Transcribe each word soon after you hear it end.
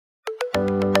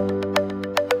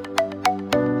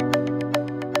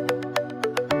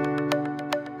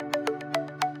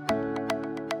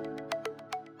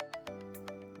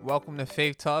welcome to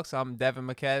Faith Talks. I'm Devin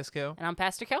McCaskill. And I'm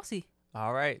Pastor Kelsey.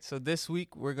 All right, so this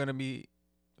week we're going to be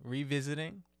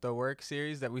revisiting the work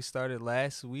series that we started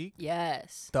last week.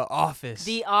 Yes. The Office.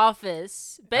 The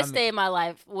Office. Best day of my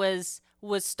life was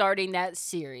starting that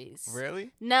series.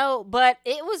 Really? No, but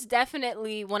it was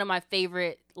definitely one of my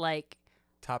favorite,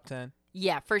 Top 10?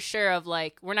 Yeah, for sure.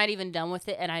 We're not even done with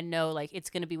it, and I know, it's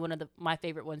going to be one of my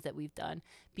favorite ones that we've done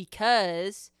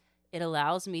because it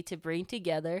allows me to bring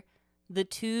together the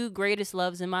two greatest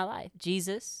loves in my life,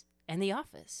 Jesus and The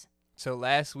Office. So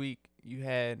last week you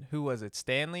had, who was it,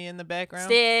 Stanley in the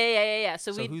background? Yeah.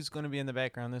 So who's going to be in the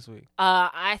background this week?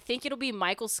 I think it'll be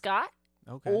Michael Scott.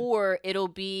 Okay. Or it'll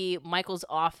be Michael's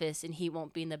office and he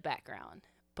won't be in the background.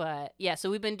 But yeah,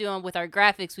 so we've been doing with our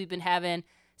graphics, we've been having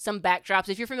some backdrops.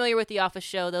 If you're familiar with the Office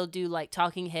show, they'll do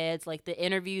talking heads, the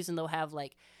interviews, and they'll have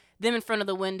them in front of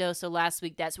the window. So last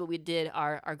week, that's what we did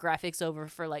our graphics over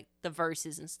for the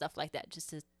verses and stuff like that,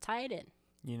 just to tie it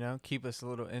in. Keep us a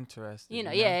little interested.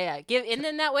 Yeah. And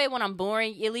then that way, when I'm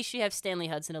boring, at least you have Stanley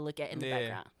Hudson to look at in the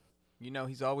background.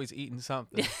 He's always eating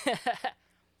something.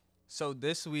 So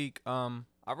this week, I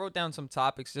wrote down some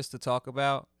topics just to talk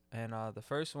about. And the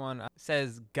first one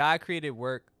says, God created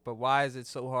work, but why is it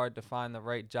so hard to find the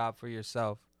right job for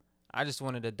yourself? I just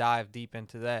wanted to dive deep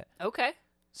into that. Okay.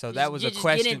 So that was a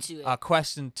question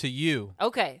to you.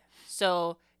 Okay.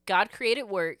 So God created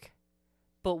work,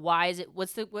 but why is it,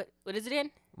 what is it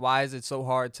in? Why is it so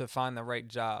hard to find the right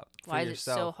job for yourself? Why is it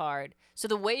so hard? So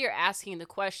the way you're asking the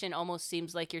question almost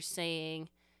seems like you're saying,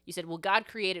 you said, well, God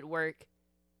created work,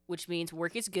 which means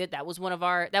work is good. That was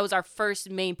our first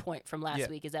main point from last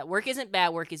week, is that work isn't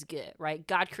bad, work is good, right?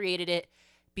 God created it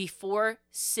before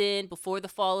sin, before the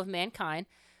fall of mankind.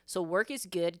 So work is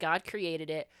good. God created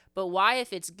it. But why,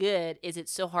 if it's good, is it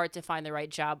so hard to find the right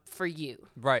job for you?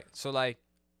 Right. So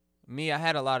me, I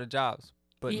had a lot of jobs,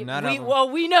 but none of them. Well,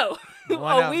 we know.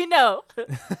 We know.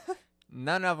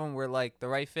 None of them were the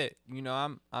right fit.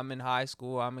 I'm in high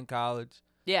school. I'm in college.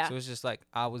 Yeah. So it's just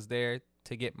I was there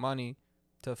to get money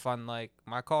to fund my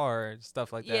car and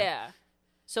stuff like that. Yeah.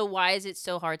 So why is it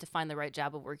so hard to find the right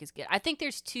job of work is good? I think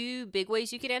there's two big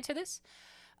ways you could answer this.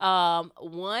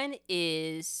 One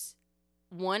is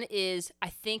I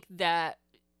think that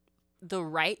the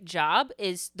right job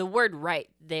is, the word right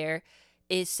there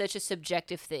is such a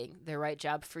subjective thing. The right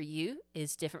job for you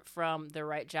is different from the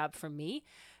right job for me.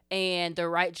 And the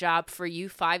right job for you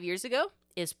 5 years ago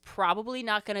is probably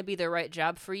not going to be the right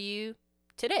job for you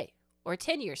today or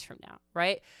 10 years from now,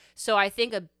 right? So I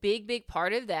think a big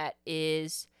part of that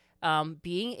is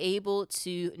being able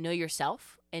to know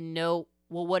yourself and know,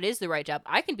 well, what is the right job?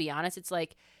 I can be honest. It's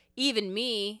even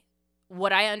me,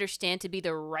 what I understand to be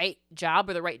the right job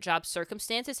or the right job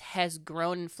circumstances has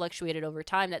grown and fluctuated over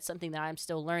time. That's something that I'm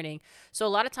still learning. So a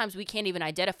lot of times we can't even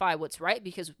identify what's right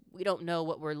because we don't know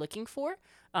what we're looking for.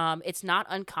 It's not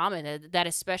uncommon that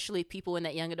especially people in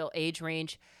that young adult age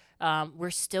range, we're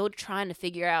still trying to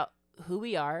figure out who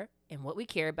we are and what we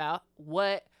care about,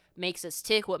 what makes us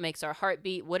tick, what makes our heart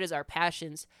beat, what is our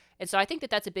passions. And so I think that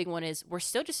that's a big one, is we're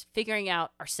still just figuring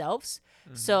out ourselves.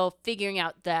 Mm-hmm. So figuring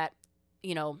out that,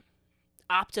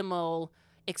 optimal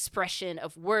expression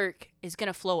of work is going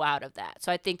to flow out of that.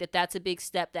 So I think that that's a big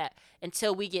step, that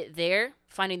until we get there,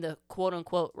 finding the quote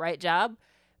unquote right job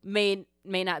may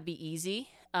not be easy.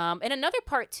 And another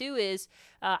part too is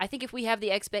I think if we have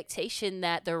the expectation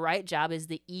that the right job is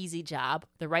the easy job,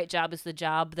 the right job is the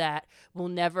job that will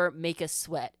never make us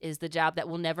sweat, is the job that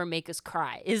will never make us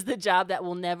cry, is the job that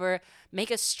will never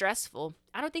make us stressful.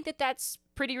 I don't think that that's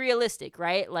pretty realistic,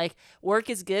 right? Work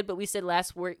is good, but we said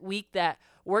last week that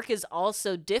work is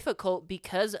also difficult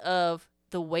because of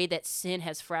the way that sin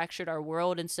has fractured our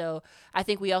world. And so I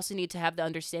think we also need to have the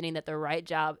understanding that the right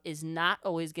job is not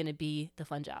always going to be the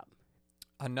fun job.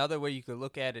 Another way you could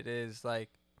look at it is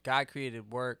God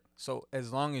created work. So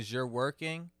as long as you're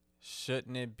working,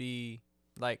 shouldn't it be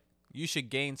you should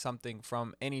gain something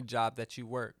from any job that you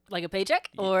work? Like a paycheck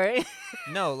or?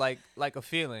 No, like a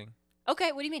feeling.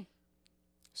 Okay. What do you mean?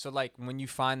 So when you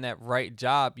find that right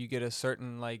job, you get a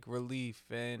certain relief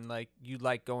and you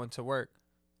like going to work.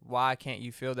 Why can't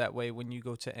you feel that way when you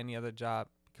go to any other job?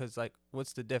 Because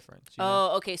what's the difference?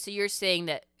 Okay. So you're saying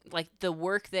that the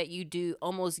work that you do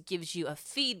almost gives you a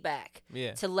feedback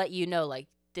to let you know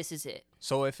this is it.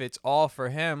 So if it's all for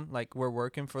him, we're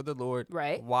working for the Lord,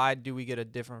 right? Why do we get a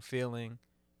different feeling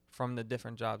from the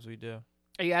different jobs we do?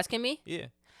 Are you asking me? Yeah.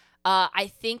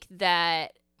 I think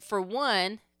that for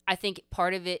one, I think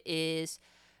part of it is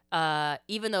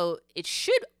even though it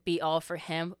should be all for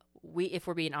him, if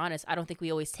we're being honest, I don't think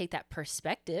we always take that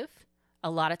perspective. A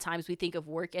lot of times we think of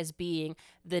work as being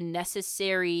the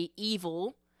necessary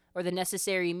evil or the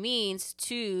necessary means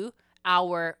to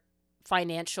our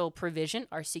financial provision,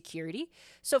 our security.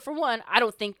 So for one, I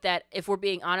don't think that, if we're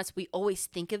being honest, we always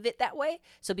think of it that way.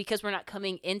 So because we're not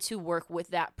coming into work with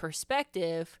that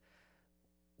perspective,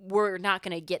 we're not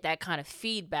going to get that kind of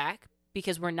feedback,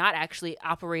 because we're not actually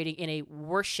operating in a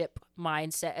worship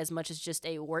mindset as much as just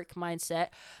a work mindset.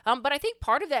 But I think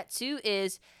part of that too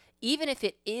is, even if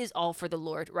it is all for the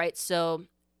Lord, right? So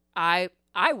I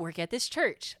work at this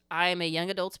church. I am a young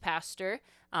adults pastor.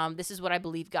 This is what I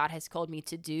believe God has called me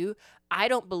to do. I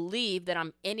don't believe that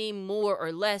I'm any more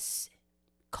or less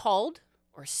called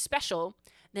or special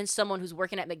than someone who's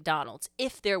working at McDonald's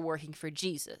if they're working for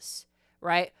Jesus,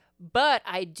 right? But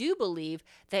I do believe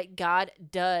that God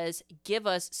does give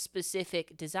us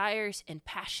specific desires and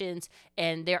passions,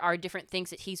 and there are different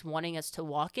things that he's wanting us to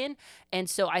walk in. And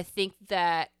so I think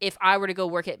that if I were to go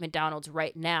work at McDonald's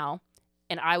right now,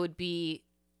 and I would be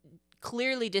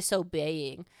clearly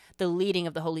disobeying the leading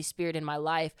of the Holy Spirit in my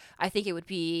life, I think it would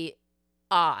be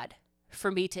odd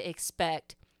for me to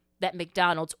expect that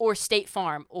McDonald's or State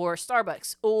Farm or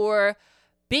Starbucks or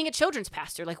being a children's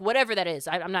pastor, like whatever that is,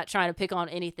 I'm not trying to pick on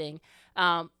anything,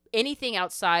 anything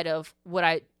outside of what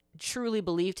I truly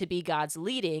believe to be God's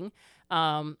leading.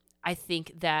 I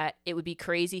think that it would be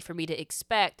crazy for me to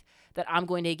expect that I'm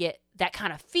going to get that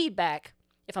kind of feedback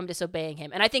if I'm disobeying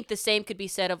him. And I think the same could be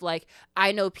said of, like,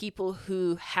 I know people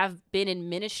who have been in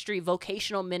ministry,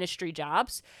 vocational ministry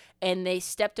jobs, and they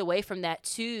stepped away from that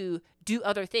to do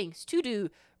other things, to do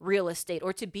real estate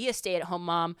or to be a stay-at-home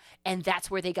mom, and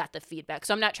that's where they got the feedback.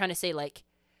 So I'm not trying to say, like,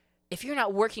 if you're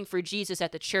not working for Jesus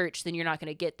at the church, then you're not going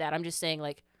to get that. I'm just saying,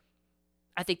 like,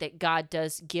 I think that God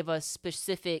does give us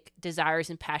specific desires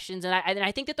and passions, and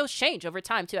I think that those change over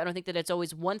time too. I don't think that it's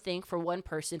always one thing for one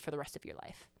person for the rest of your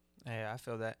life. Yeah, I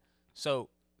feel that. So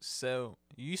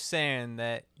you saying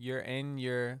that you're in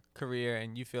your career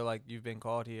and you feel like you've been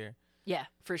called here. Yeah,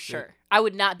 for sure. I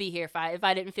would not be here if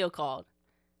I didn't feel called.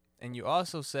 And you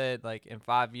also said, like, in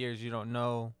 5 years you don't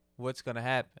know what's gonna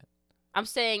happen. I'm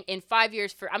saying in 5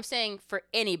 years I'm saying for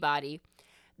anybody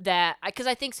that, because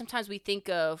I think sometimes when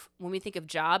we think of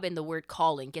job, and the word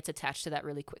calling gets attached to that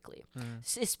really quickly,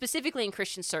 specifically in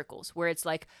Christian circles, where it's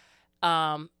like,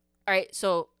 all right,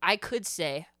 so I could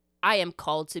say I am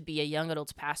called to be a young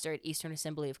adults pastor at Eastern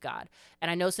Assembly of God.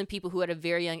 And I know some people who at a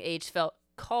very young age felt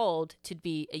called to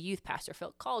be a youth pastor,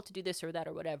 felt called to do this or that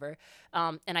or whatever.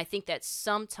 And I think that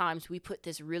sometimes we put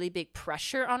this really big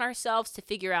pressure on ourselves to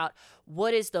figure out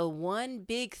what is the one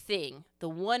big thing, the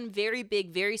one very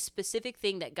big, very specific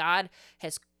thing that God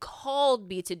has called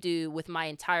me to do with my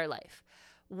entire life.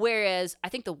 Whereas I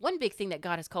think the one big thing that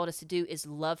God has called us to do is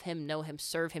love him, know him,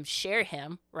 serve him, share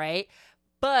him, right?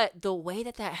 But the way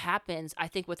that happens, I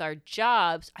think with our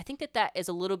jobs, I think that is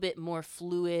a little bit more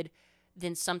fluid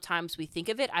than sometimes we think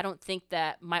of it. I don't think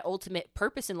that my ultimate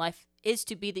purpose in life is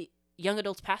to be the young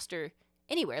adults pastor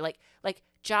anywhere. Like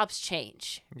jobs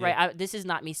change, right? This is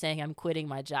not me saying I'm quitting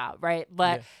my job, right?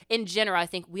 But in general, I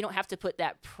think we don't have to put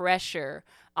that pressure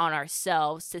on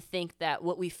ourselves to think that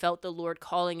what we felt the Lord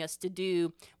calling us to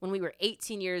do when we were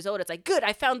 18 years old, it's like, good,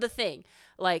 I found the thing.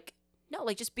 Like, no,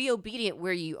 like, just be obedient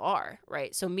where you are,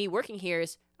 right? So me working here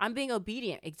is I'm being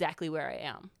obedient exactly where I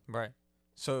am. Right.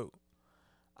 So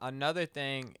another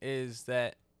thing is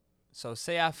that, so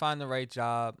say I find the right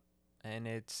job and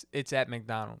it's at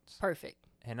McDonald's. Perfect.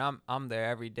 And I'm there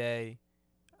every day.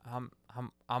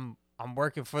 I'm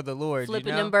working for the Lord,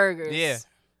 flipping them burgers. Yeah.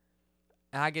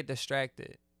 And I get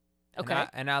distracted. Okay.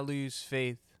 And I lose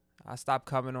faith. I stop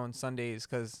coming on Sundays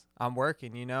because I'm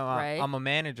working, Right. I'm a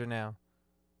manager now.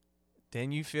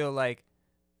 Then you feel like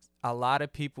a lot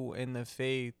of people in the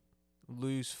faith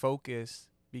lose focus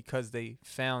because they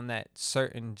found that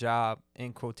certain job,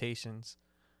 in quotations,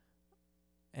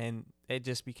 and it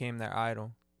just became their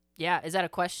idol. Yeah. Is that a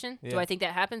question? Yeah. Do I think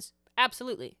that happens?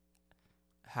 Absolutely.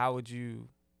 How would you,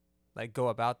 like, go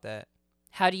about that?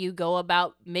 How do you go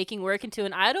about making work into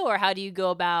an idol, or how do you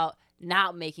go about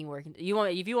not making work? If you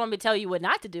want me to tell you what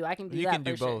not to do, I can do that. You can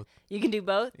do sure. both. You can do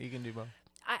both? You can do both.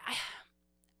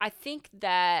 I think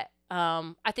that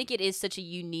I think it is such a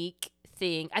unique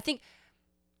thing. I think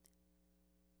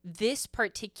this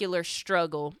particular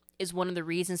struggle is one of the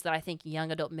reasons that I think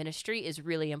young adult ministry is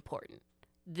really important.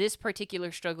 This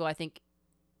particular struggle, I think,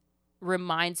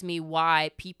 reminds me why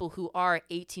people who are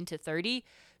 18 to 30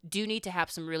 do need to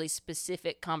have some really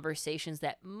specific conversations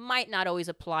that might not always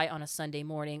apply on a Sunday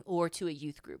morning or to a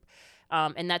youth group.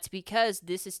 And that's because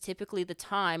this is typically the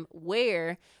time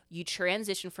where you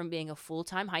transition from being a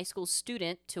full-time high school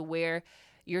student to where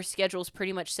your schedule is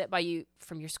pretty much set by you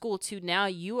from your school to now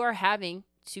you are having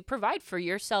to provide for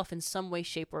yourself in some way,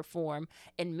 shape, or form.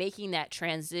 And making that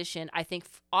transition, I think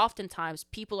oftentimes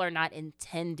people are not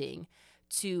intending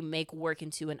to make work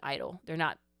into an idol. They're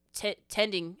not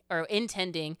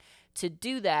intending to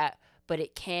do that, but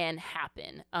it can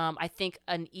happen. I think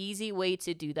an easy way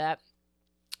to do that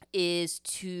is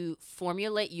to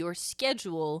formulate your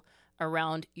schedule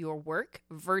around your work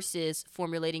versus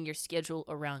formulating your schedule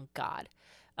around God.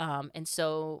 And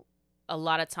so a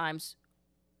lot of times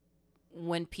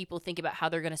when people think about how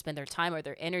they're going to spend their time or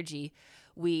their energy,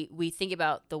 we think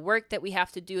about the work that we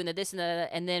have to do and the this and that,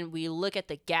 and then we look at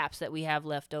the gaps that we have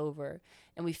left over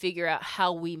and we figure out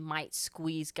how we might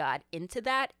squeeze God into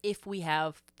that if we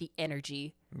have the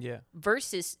energy. Yeah.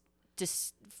 Versus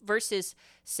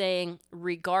saying,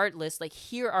 regardless, like,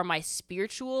 here are my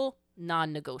spiritual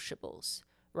non-negotiables,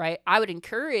 right? I would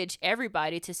encourage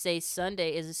everybody to say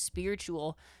Sunday is a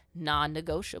spiritual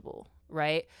non-negotiable,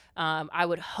 right? I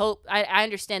would hope, I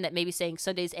understand that maybe saying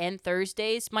Sundays and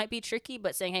Thursdays might be tricky,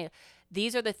 but saying, hey,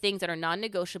 these are the things that are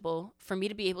non-negotiable for me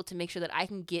to be able to make sure that I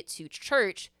can get to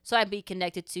church so I'd be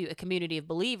connected to a community of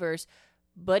believers.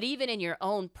 But even in your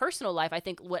own personal life, I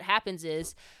think what happens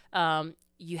is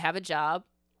you have a job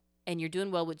and you're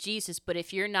doing well with Jesus, but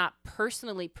if you're not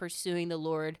personally pursuing the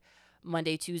Lord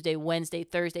Monday, Tuesday, Wednesday,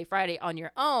 Thursday, Friday on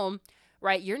your own,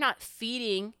 right, you're not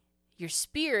feeding your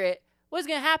spirit, what's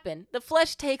going to happen? The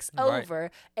flesh takes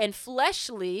over, and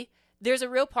fleshly, there's a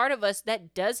real part of us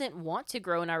that doesn't want to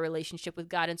grow in our relationship with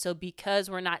God. And so because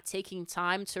we're not taking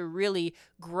time to really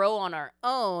grow on our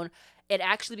own, it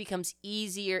actually becomes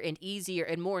easier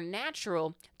and more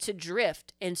natural to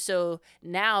drift. And so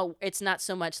now it's not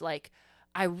so much like,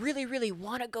 I really, really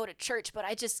want to go to church, but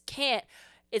I just can't.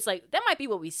 It's like, that might be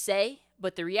what we say,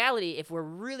 but the reality, if we're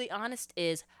really honest,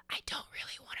 is I don't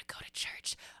really want to go to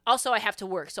church. Also, I have to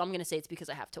work, so I'm going to say it's because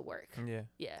I have to work. Yeah.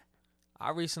 Yeah.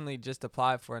 I recently just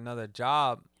applied for another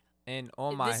job, and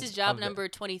on my This is job number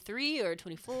 23 or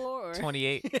 24 or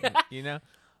 28, you know?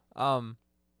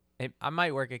 I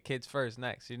might work at Kids First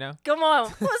next, you know? Come on.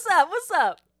 What's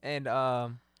up? And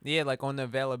yeah, like on the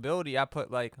availability, I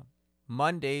put like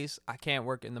Mondays I can't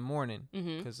work in the morning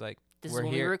because like This we're is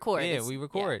when here. we record. Yeah, we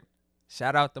record.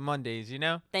 Shout out to Mondays, you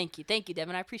know? Thank you,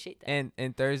 Devin. I appreciate that.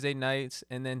 And Thursday nights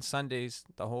and then Sundays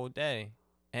the whole day.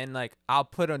 And like I'll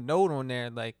put a note on there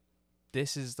like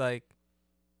this is like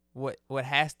what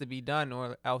has to be done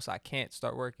or else I can't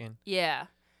start working. Yeah.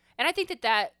 And I think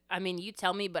that, I mean, you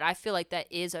tell me, but I feel like that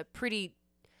is a pretty,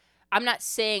 I'm not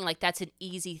saying like that's an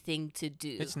easy thing to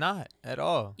do. It's not at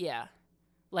all. Yeah.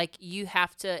 Like you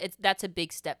have to, that's a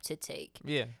big step to take.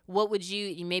 Yeah. What would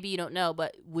maybe you don't know,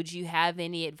 but would you have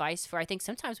any advice for, I think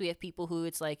sometimes we have people who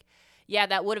it's like, yeah,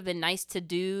 that would have been nice to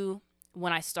do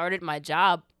when I started my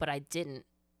job, but I didn't,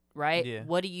 right? Yeah.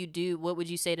 What do you do? What would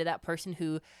you say to that person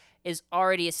who is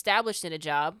already established in a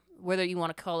job, whether you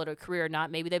want to call it a career or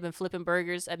not? Maybe they've been flipping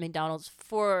burgers at McDonald's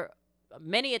for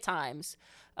many a times.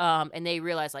 And they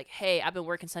realize like, hey, I've been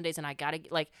working Sundays and I gotta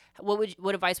like,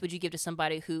 what advice would you give to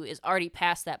somebody who is already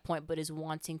past that point, but is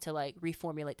wanting to like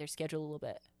reformulate their schedule a little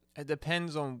bit? It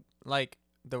depends on like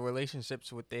the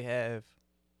relationships they have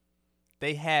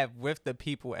with the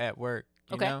people at work,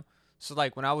 you know? So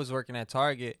like when I was working at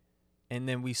Target and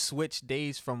then we switched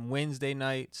days from Wednesday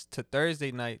nights to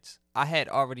Thursday nights, I had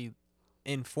already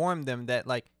informed them that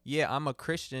like, yeah, I'm a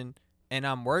Christian and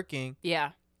I'm working.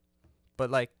 Yeah.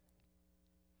 But like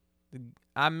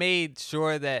I made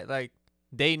sure that like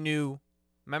they knew.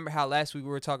 Remember how last week we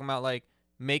were talking about like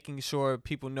making sure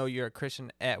people know you're a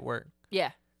Christian at work?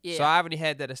 Yeah. Yeah. So I already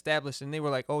had that established and they were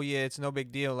like, oh yeah, it's no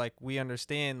big deal. Like we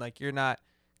understand, like you're not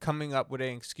coming up with an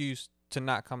excuse to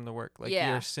not come to work. Like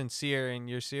you're sincere and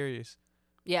you're serious.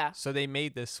 Yeah. So they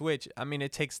made the switch. I mean,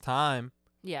 it takes time.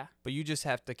 Yeah. But you just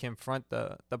have to confront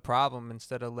the problem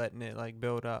instead of letting it like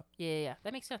build up. Yeah.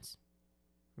 That makes sense.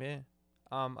 Yeah.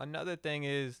 Another thing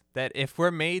is that if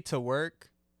we're made to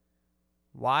work,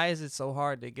 why is it so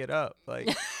hard to get up?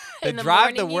 Like the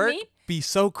drive to work be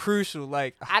so crucial.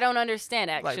 Like I don't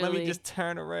understand actually. Like let me just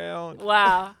turn around.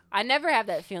 Wow. I never have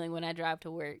that feeling when I drive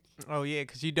to work. Oh yeah,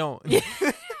 because you don't.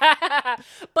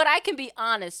 But I can be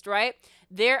honest, right?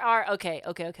 There are okay.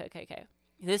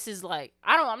 This is like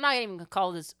I'm not even gonna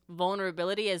call this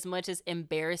vulnerability as much as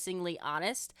embarrassingly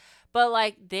honest. But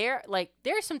like there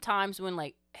are some times when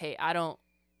like, hey, I don't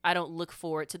look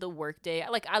forward to the work day.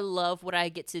 Like I love what I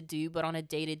get to do, but on a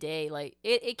day to day, like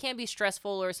it can be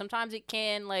stressful or sometimes it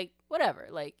can like whatever.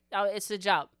 Like it's a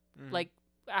job. Mm-hmm. Like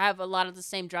I have a lot of the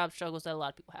same job struggles that a lot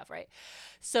of people have, right?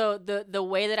 So the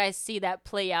way that I see that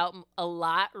play out a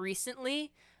lot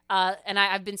recently, and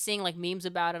I've been seeing like memes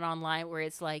about it online where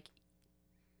it's like,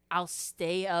 I'll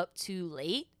stay up too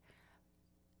late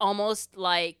almost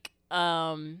like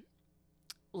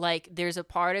there's a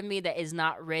part of me that is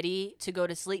not ready to go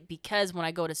to sleep, because when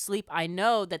I go to sleep, I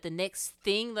know that the next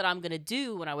thing that I'm going to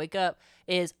do when I wake up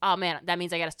is, oh man, that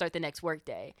means I got to start the next work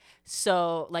day.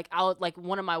 So like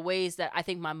one of my ways that I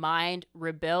think my mind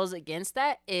rebels against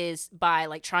that is by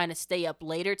like trying to stay up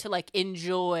later to like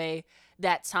enjoy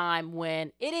that time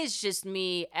when it is just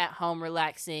me at home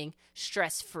relaxing,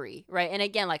 stress free, right? And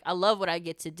again, like I love what I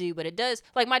get to do, but it does,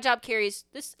 like my job carries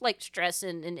this like stress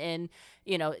and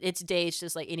you know, it's days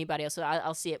just like anybody else. So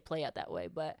I'll see it play out that way.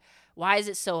 But why is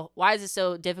it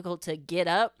so difficult to get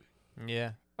up?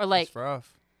 Yeah. Or like, it's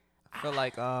rough. I feel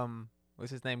like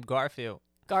what's his name? Garfield.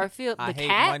 Garfield, I the hate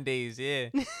cat. Mondays. Yeah.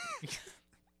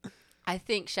 I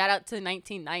think shout out to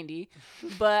 1990,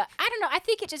 but I don't know. I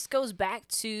think it just goes back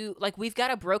to like we've got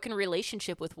a broken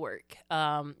relationship with work,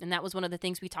 and that was one of the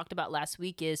things we talked about last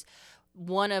week. Is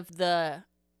one of the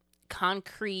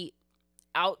concrete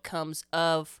outcomes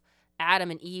of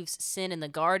Adam and Eve's sin in the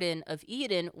Garden of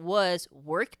Eden was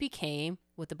work became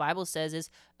what the Bible says is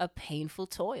a painful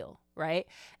toil, right?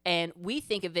 And we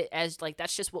think of it as like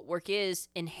that's just what work is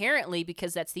inherently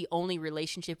because that's the only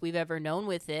relationship we've ever known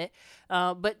with it.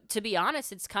 But to be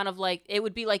honest, it's kind of like it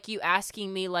would be like you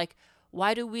asking me like,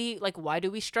 why do we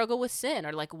struggle with sin,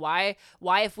 or like why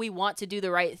if we want to do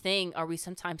the right thing are we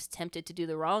sometimes tempted to do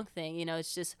the wrong thing? You know,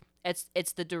 it's just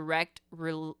it's the direct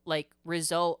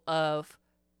result of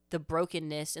the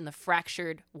brokenness and the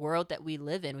fractured world that we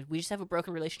live in. We just have a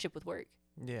broken relationship with work.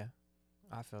 Yeah,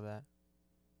 I feel that.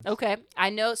 Okay, I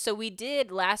know. So we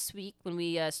did last week when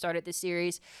we started the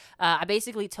series. I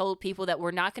basically told people that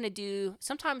we're not going to do.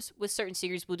 Sometimes with certain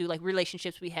series, we'll do like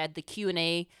relationships. We had the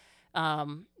Q&A,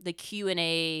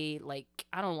 like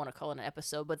I don't want to call it an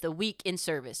episode, but the week in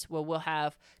service where we'll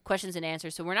have questions and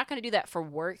answers. So we're not going to do that for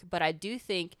work, but I do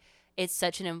think it's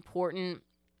such an important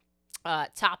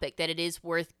topic that it is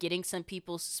worth getting some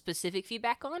people's specific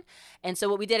feedback on. And so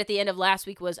what we did at the end of last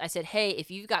week was I said, hey,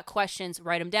 if you've got questions,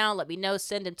 write them down, let me know,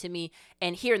 send them to me.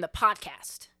 And here in the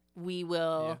podcast, we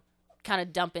will kind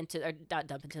of jump into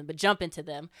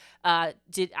them. I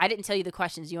didn't tell you the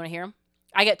questions. Do you want to hear them?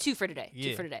 I got two for today.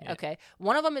 Yeah. Okay.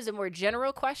 One of them is a more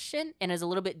general question and is a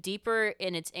little bit deeper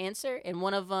in its answer. And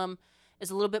one of them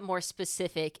is a little bit more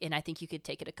specific. And I think you could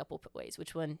take it a couple ways.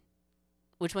 Which one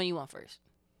you want first?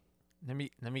 Let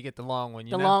me get the long one.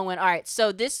 Long one. All right.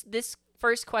 So this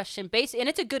first question, and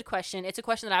it's a good question. It's a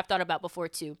question that I've thought about before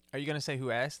too. Are you gonna say who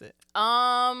asked it?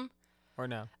 Or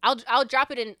no? I'll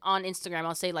drop it on Instagram.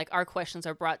 I'll say like our questions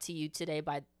are brought to you today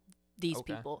by these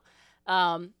people.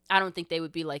 I don't think they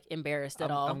would be like embarrassed at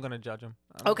all. I'm gonna judge them.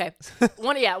 Okay.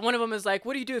 One of them is like,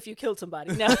 what do you do if you killed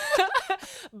somebody? No.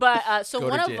 But so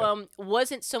one of them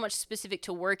wasn't so much specific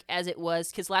to work as it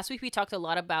was because last week we talked a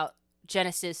lot about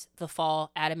Genesis, the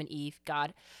fall, Adam and Eve,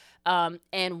 God.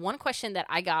 And one question that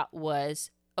I got was,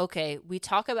 okay, we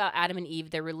talk about Adam and Eve,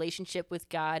 their relationship with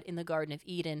God in the Garden of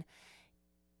Eden.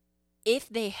 If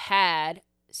they had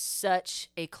such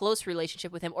a close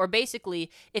relationship with him, or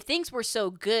basically, if things were so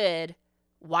good,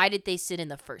 why did they sin in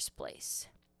the first place?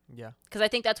 Yeah. Because I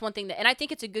think that's one thing and I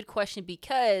think it's a good question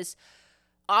because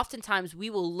oftentimes we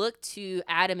will look to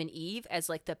Adam and Eve as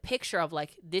like the picture of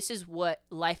like, this is what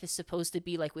life is supposed to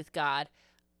be like with God.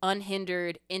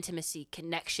 Unhindered intimacy,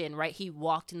 connection, right? He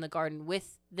walked in the garden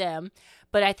with them.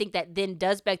 But I think that then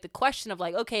does beg the question of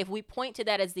like, okay, if we point to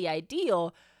that as the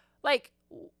ideal, like,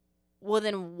 well,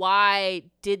 then why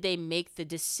did they make the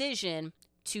decision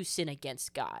to sin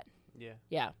against God? Yeah.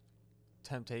 Yeah.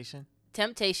 Temptation.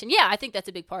 Yeah, I think that's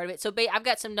a big part of it. So I've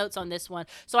got some notes on this one.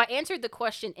 So I answered the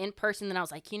question in person, and I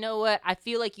was like, you know what? I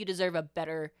feel like you deserve a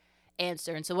better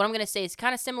answer. And so what I'm going to say is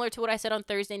kind of similar to what I said on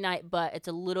Thursday night, but it's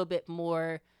a little bit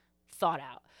more thought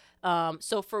out.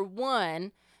 So for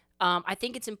one, I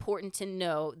think it's important to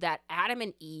know that Adam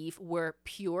and Eve were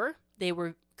pure. They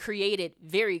were created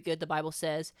very good, the Bible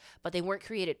says, but they weren't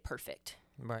created perfect.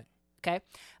 Right. Okay.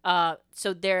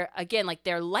 So they're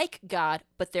like God,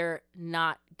 but they're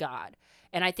not God.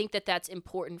 And I think that that's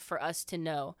important for us to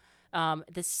know.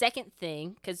 The second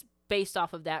thing, because based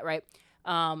off of that, right,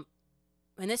 and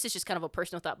this is just kind of a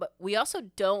personal thought, but we also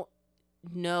don't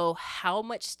know how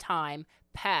much time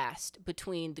passed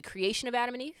between the creation of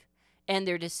Adam and Eve and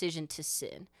their decision to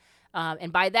sin.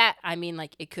 And by that, I mean,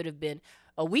 like, it could have been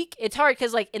a week. It's hard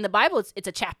because, like, in the Bible, it's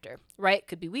a chapter, right? It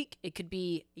could be week. It could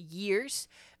be years.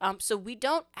 So we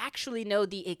don't actually know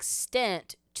the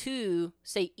extent to,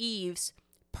 say, Eve's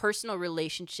personal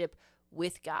relationship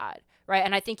with God, right?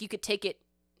 And I think you could take it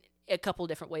a couple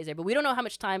different ways there, but we don't know how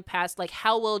much time passed. Like,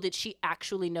 how well did she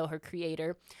actually know her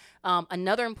creator?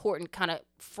 Another important kind of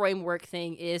framework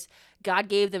thing is God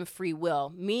gave them free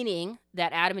will, meaning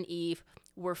that Adam and Eve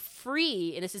were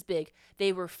free, and this is big,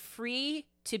 they were free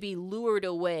to be lured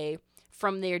away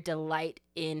from their delight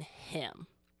in him.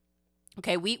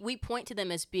 Okay, we point to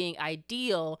them as being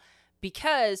ideal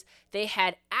because they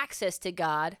had access to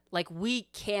God like we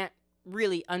can't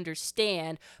really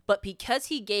understand, but because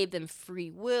he gave them free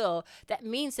will, that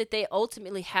means that they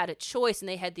ultimately had a choice, and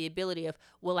they had the ability of,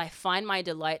 will I find my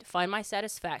delight, find my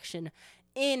satisfaction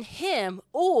in him,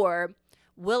 or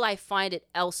will I find it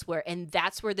elsewhere? And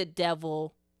that's where the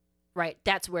devil, right,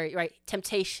 that's where, right,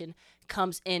 temptation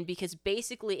comes in, because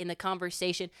basically in the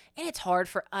conversation, and it's hard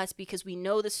for us because we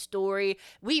know the story,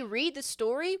 we read the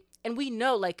story and we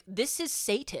know, like, this is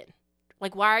Satan,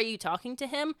 like, why are you talking to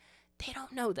him? They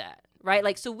don't know that, right?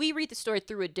 Like, so we read the story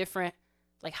through a different,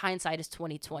 like, hindsight is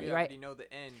 2020, right? We already know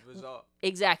the end result.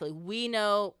 Exactly. We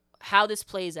know how this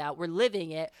plays out. We're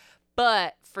living it.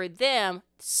 But for them,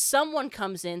 someone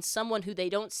comes in, someone who they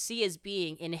don't see as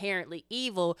being inherently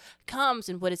evil comes,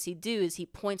 and what does he do is he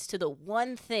points to the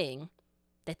one thing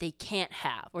that they can't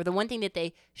have, or the one thing that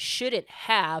they shouldn't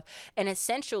have, and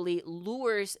essentially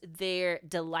lures their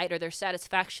delight or their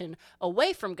satisfaction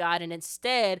away from God, and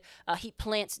instead he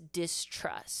plants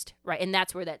distrust, right? And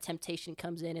that's where that temptation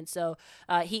comes in. And so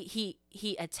he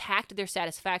attacked their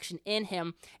satisfaction in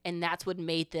him, and that's what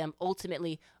made them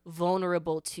ultimately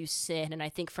vulnerable to sin. And I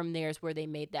think from there is where they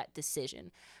made that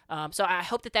decision. So I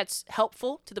hope that that's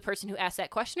helpful to the person who asked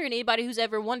that question, or anybody who's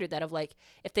ever wondered that, of like,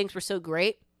 if things were so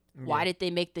great, why did they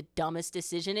make the dumbest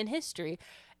decision in history?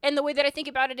 And the way that I think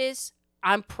about it is,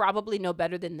 I'm probably no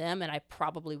better than them, and I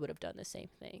probably would have done the same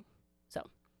thing. So,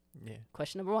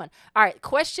 question number 1. All right,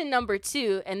 question number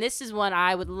 2, and this is one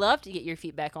I would love to get your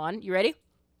feedback on. You ready?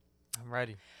 I'm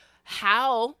ready.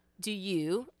 How do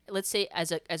you, let's say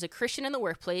as a Christian in the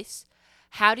workplace,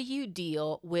 how do you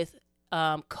deal with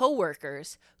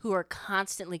coworkers who are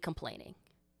constantly complaining?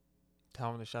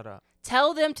 Tell them to shut up.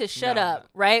 Tell them to shut up,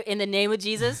 right? In the name of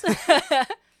Jesus.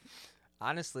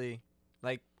 Honestly,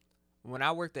 like, when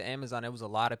I worked at Amazon, there was a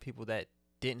lot of people that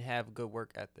didn't have good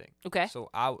work ethic. Okay.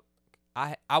 So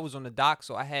I was on the dock,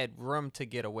 so I had room to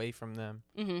get away from them.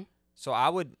 Mm-hmm. So I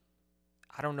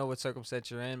don't know what circumstance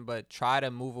you're in, but try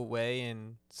to move away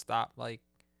and stop, like,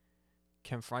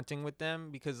 confronting with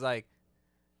them, because, like,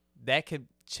 that could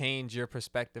change your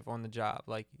perspective on the job.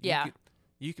 Like,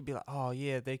 you could be like, oh,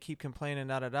 yeah, they keep complaining,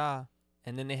 da-da-da.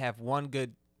 And then they have one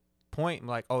good point.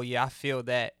 Like, oh, yeah, I feel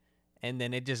that. And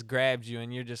then it just grabs you,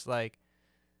 and you're just like,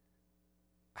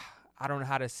 I don't know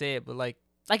how to say it, but, like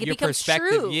it your becomes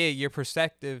perspective, true. Yeah, your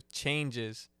perspective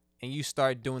changes, and you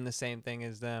start doing the same thing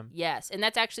as them. Yes, and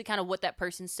that's actually kind of what that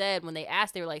person said when they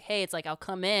asked. They were like, hey, it's like, I'll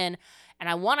come in, and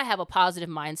I want to have a positive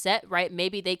mindset, right?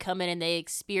 Maybe they come in and they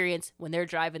experience, when they're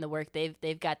driving to work,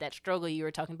 they've got that struggle you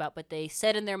were talking about, but they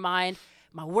said in their mind,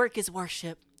 my work is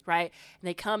worship, right? And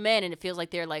they come in, and it feels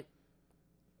like they're like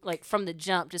from the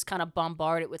jump, just kind of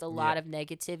bombarded with a lot of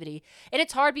negativity. And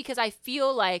it's hard because I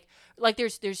feel like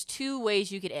there's 2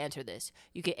 ways you could answer this.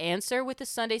 You could answer with the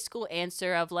Sunday school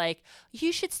answer of like,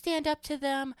 you should stand up to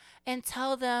them and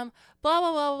tell them blah,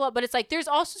 blah, blah, blah. But it's like, there's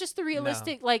also just the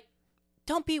realistic, like,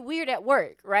 don't be weird at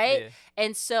work, right? Yeah.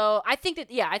 And so I think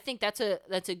that's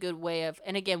a good way of,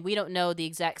 and again, we don't know the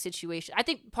exact situation. I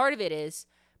think part of it is,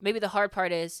 maybe the hard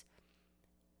part is,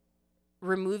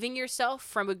 removing yourself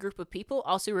from a group of people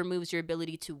also removes your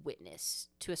ability to witness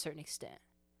to a certain extent,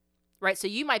 right? So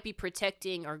you might be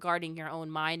protecting or guarding your own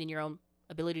mind and your own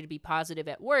ability to be positive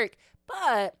at work,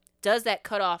 but does that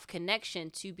cut off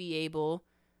connection to be able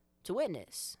to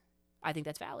witness? I think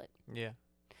that's valid. Yeah.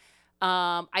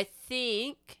 I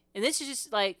think, and this is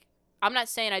just like, I'm not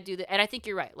saying I do that, and I think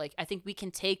you're right. Like, I think we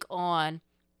can take on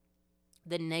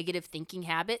the negative thinking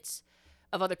habits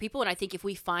of other people, and I think if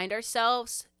we find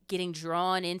ourselves getting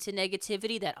drawn into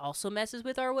negativity, that also messes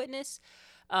with our witness.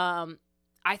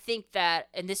 I think that,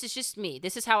 and this is just me,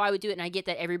 this is how I would do it, and I get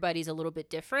that everybody's a little bit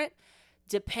different.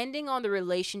 Depending on the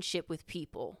relationship with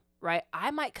people, right?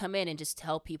 I might come in and just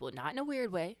tell people, not in a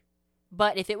weird way,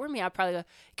 but if it were me, I'd probably go,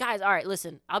 guys, all right,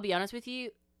 listen, I'll be honest with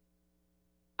you,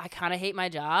 I kind of hate my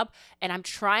job, and I'm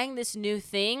trying this new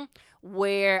thing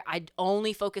where I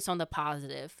only focus on the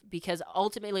positive, because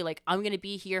ultimately, like, I'm going to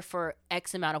be here for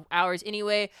X amount of hours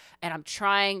anyway, and I'm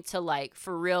trying to, like,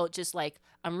 for real, just, like,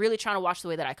 I'm really trying to watch the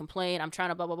way that I complain. I'm trying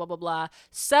to blah, blah, blah, blah, blah.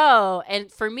 So,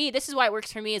 and for me, this is why it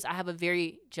works for me, is I have a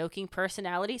very joking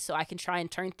personality, so I can try and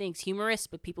turn things humorous,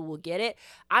 but people will get it.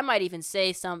 I might even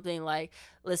say something like,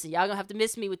 listen, y'all going to have to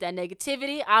miss me with that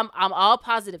negativity. I'm all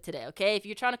positive today, okay? If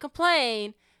you're trying to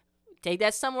complain, take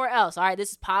that somewhere else. All right,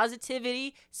 this is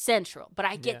positivity central. But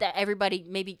I get that everybody,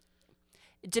 maybe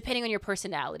depending on your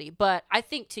personality. But I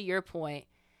think to your point,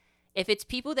 if it's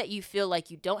people that you feel like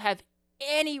you don't have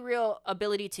any real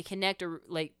ability to connect or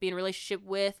like be in a relationship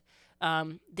with,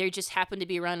 they just happen to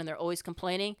be around and they're always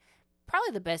complaining,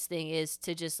 probably the best thing is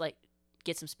to just like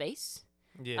get some space.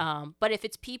 Yeah. But if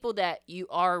it's people that you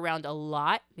are around a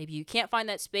lot, maybe you can't find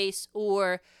that space,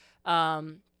 or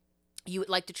you would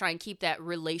like to try and keep that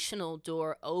relational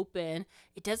door open.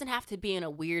 It doesn't have to be in a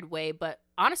weird way, but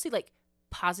honestly, like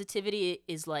positivity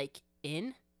is like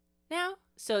in now.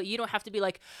 So you don't have to be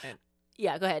like,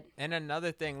 yeah, go ahead. And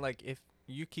another thing, like if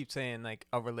you keep saying like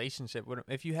a relationship with them,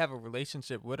 if you have a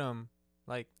relationship with them,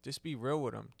 like just be real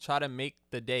with them. Try to make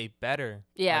the day better.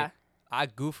 Yeah. Like, I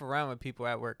goof around with people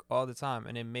at work all the time,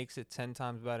 and it makes it 10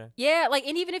 times better. Yeah, like,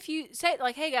 and even if you say,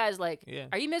 like, hey, guys, like,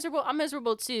 are you miserable? I'm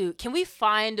miserable, too. Can we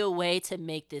find a way to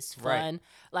make this fun? Right.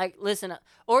 Like, listen,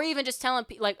 or even just telling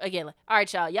people, like, again, like, all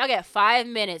right, y'all got 5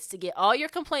 minutes to get all your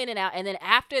complaining out, and then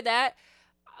after that,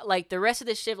 like, the rest of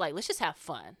the shift, like, let's just have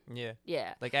fun. Yeah.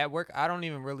 Yeah. Like, at work, I don't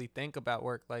even really think about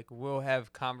work. Like, we'll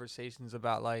have conversations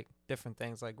about, like, different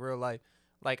things, like real life.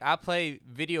 Like, I play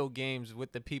video games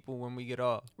with the people when we get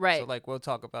off. Right. So, like, we'll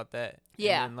talk about that.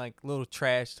 Yeah. And then, like, little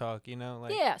trash talk, you know?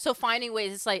 Like, yeah. So finding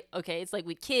ways, it's like, okay, it's like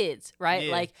with kids, right?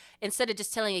 Yeah. Like, instead of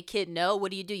just telling a kid no,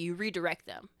 what do? You redirect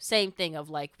them. Same thing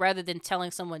of, like, rather than telling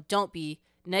someone don't be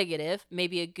negative,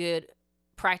 maybe a good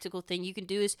practical thing you can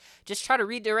do is just try to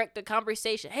redirect the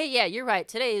conversation. Hey, yeah, you're right.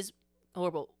 Today is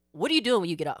horrible. What are you doing when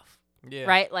you get off? Yeah.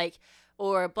 Right? Like,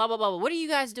 or blah, blah, blah, blah. What are you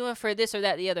guys doing for this or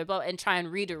that, the other, blah, and try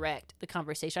and redirect the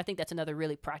conversation. I think that's another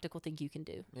really practical thing you can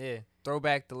do. Yeah.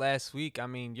 Throwback to last week. I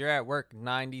mean, you're at work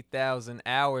 90,000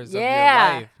 hours of your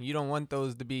Yeah. life. You don't want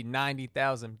those to be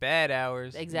 90,000 bad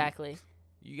hours. Exactly.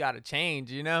 You got to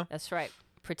change, you know? That's right.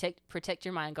 Protect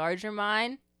your mind. Guard your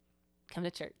mind. Come to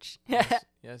church.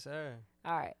 Yes, sir.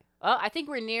 All right. Well, I think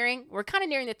we're kind of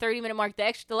nearing the 30-minute mark.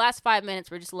 The last 5 minutes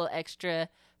were just a little extra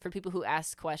for people who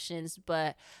ask questions.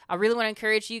 But I really want to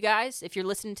encourage you guys, if you're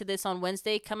listening to this on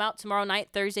Wednesday, come out tomorrow night,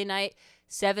 Thursday night,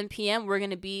 7 p.m. We're going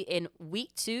to be in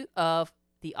week 2 of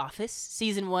The Office,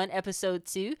 season 1, episode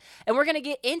 2. And we're going to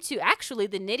get into actually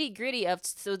the nitty gritty of,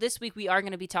 so this week we are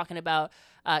going to be talking about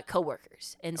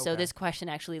coworkers. And so this question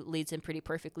actually leads in pretty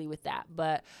perfectly with that.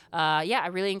 But yeah, I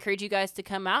really encourage you guys to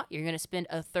come out. You're going to spend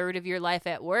a third of your life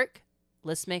at work.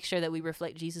 Let's make sure that we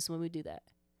reflect Jesus when we do that.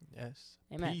 Yes.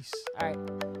 Amen. Peace. All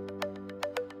right.